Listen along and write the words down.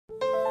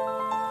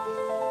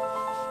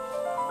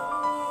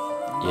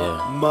Yeah.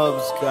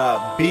 Mubs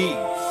got beats.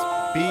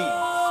 Yeah.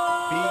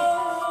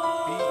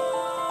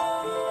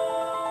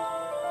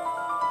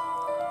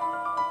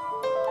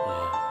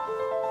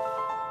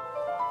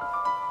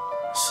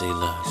 See,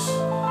 Lux.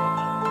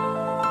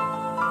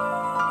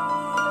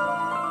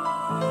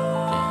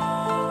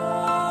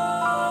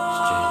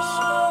 Streets.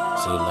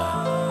 See, Lux.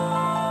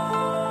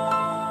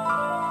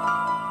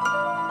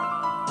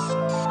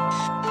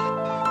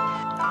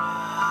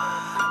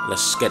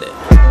 Let's get it.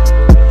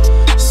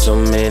 So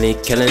many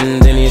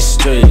killings in these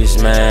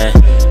streets, man.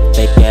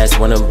 Fake ass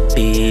wanna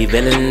be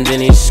villains in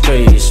these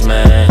streets,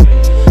 man.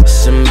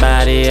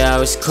 Somebody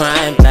always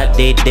crying that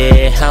they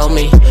did help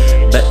me,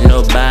 but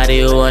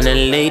nobody wanna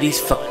lay these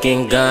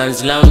fucking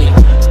guns lonely.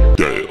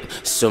 Damn.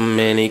 So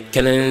many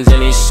killings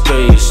in these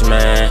streets,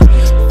 man.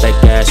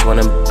 Fake ass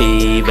wanna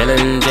be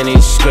villains in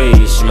these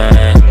streets,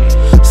 man.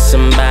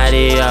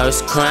 Somebody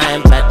always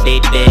crying that they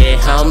did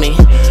help me,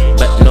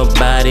 but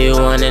nobody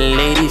wanna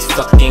lay these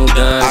fucking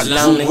guns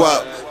lonely. I grew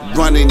up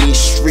running these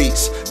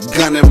streets,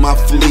 gunning my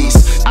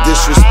fleece.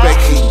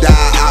 Disrespect, he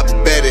died,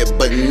 I bet it,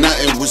 but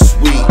nothing was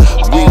sweet.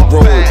 We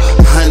rolled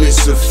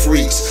hundreds of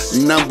freaks,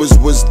 numbers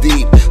was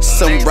deep.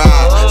 Some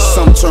robbed,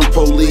 some turned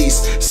police,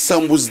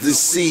 some was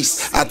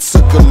deceased. I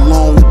took a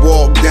long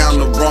walk down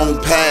the wrong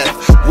path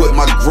with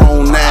my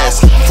grown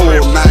ass.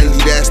 490,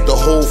 that's the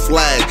whole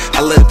flag.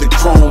 I let the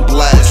chrome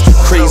blast.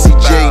 Crazy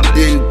J,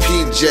 then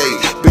PJ,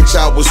 bitch,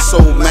 I was so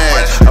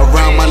mad.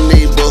 Around my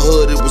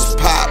neighborhood it was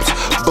pops,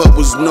 but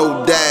was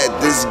no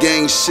dad. This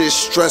gang shit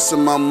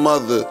stressing my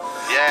mother.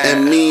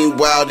 And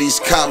meanwhile these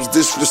cops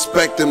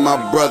disrespecting my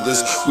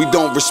brothers. We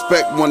don't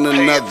respect one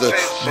another,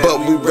 but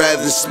we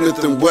rather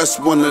Smith and West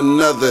one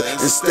another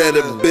instead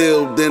of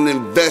build and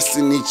invest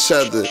in each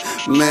other.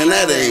 Man,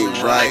 that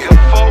ain't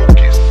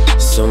right.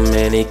 So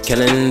many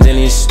killings in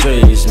these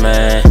streets,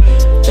 man.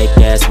 Fake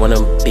ass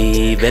wanna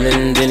be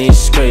villains in these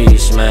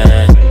streets,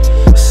 man.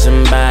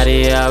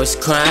 Somebody always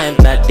crying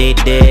that they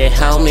did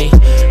help me,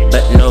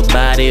 but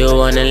nobody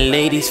wanna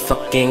lay these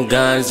fucking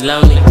guns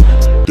lonely.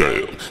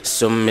 Damn.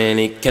 So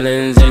many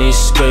killings in these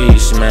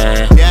streets,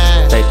 man.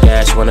 Fake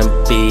ass wanna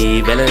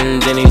be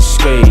villains in these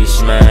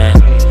streets, man.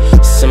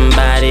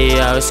 Somebody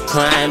always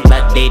crying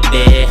that they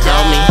did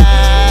help me,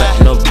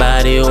 but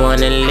nobody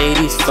wanna lay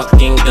these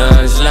fucking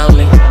guns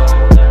lonely.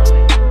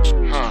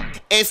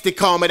 Instant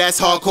karma, that's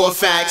hardcore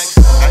facts.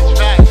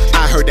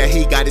 I heard that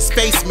he got his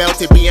face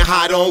melted being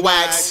hot on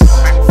wax.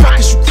 Fuck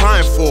is you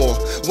crying for?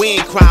 We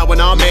ain't cry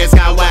when our mans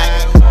got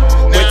whacked.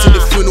 Went to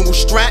the funeral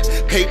strap,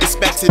 paid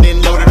respects and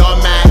then loaded on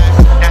Mac.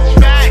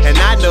 And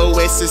I know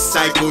it's a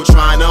cycle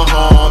trying to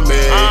harm me,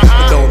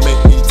 but don't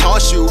make me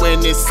toss you in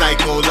this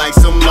cycle like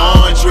some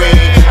laundry.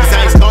 Cause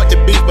I ain't start the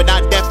beat, but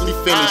I definitely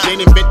finish.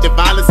 Ain't invent the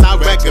violence, I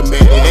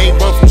recommend it. Ain't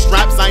run from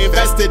straps, I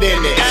invested in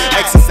it.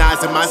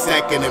 Exercising my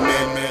Second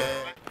Amendment.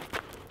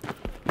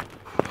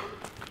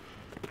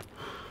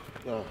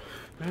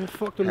 Man,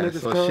 fuck them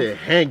niggas, some shit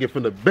hanging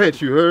from the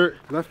bench, you heard?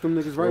 Left them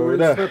niggas right where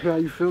they slept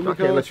at, you feel me, I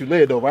can't let you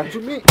lay it though, right? What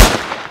you mean?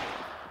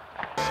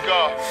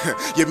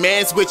 Your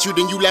man's with you,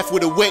 then you left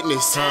with a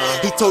witness.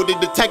 He told the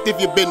detective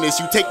your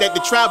business. You take that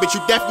to trial, but you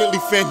definitely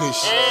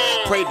finished.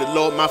 Pray the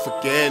Lord my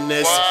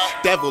forgiveness.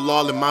 Devil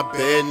all in my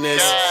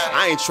business.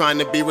 I ain't trying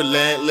to be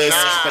relentless,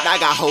 but I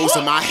got holes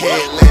in my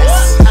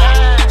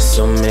headless.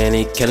 So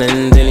many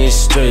killings in these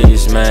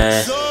streets,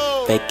 man.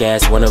 Fake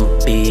ass wanna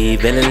be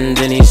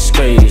villains in these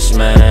streets,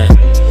 man.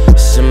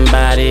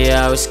 Somebody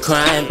always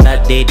crying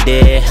that they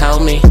did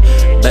help me,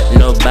 but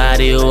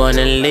nobody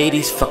wanna lay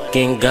these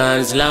fucking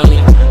guns lonely.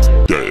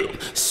 Damn.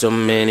 So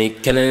many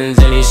killings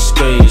in these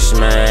streets,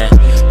 man.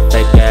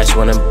 Fake ass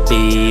wanna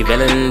be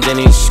villains in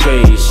these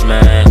streets,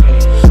 man.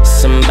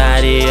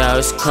 Somebody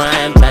always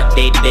crying that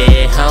they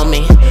did help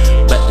me,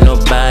 but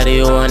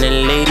nobody wanna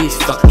lay these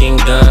fucking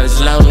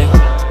guns lonely.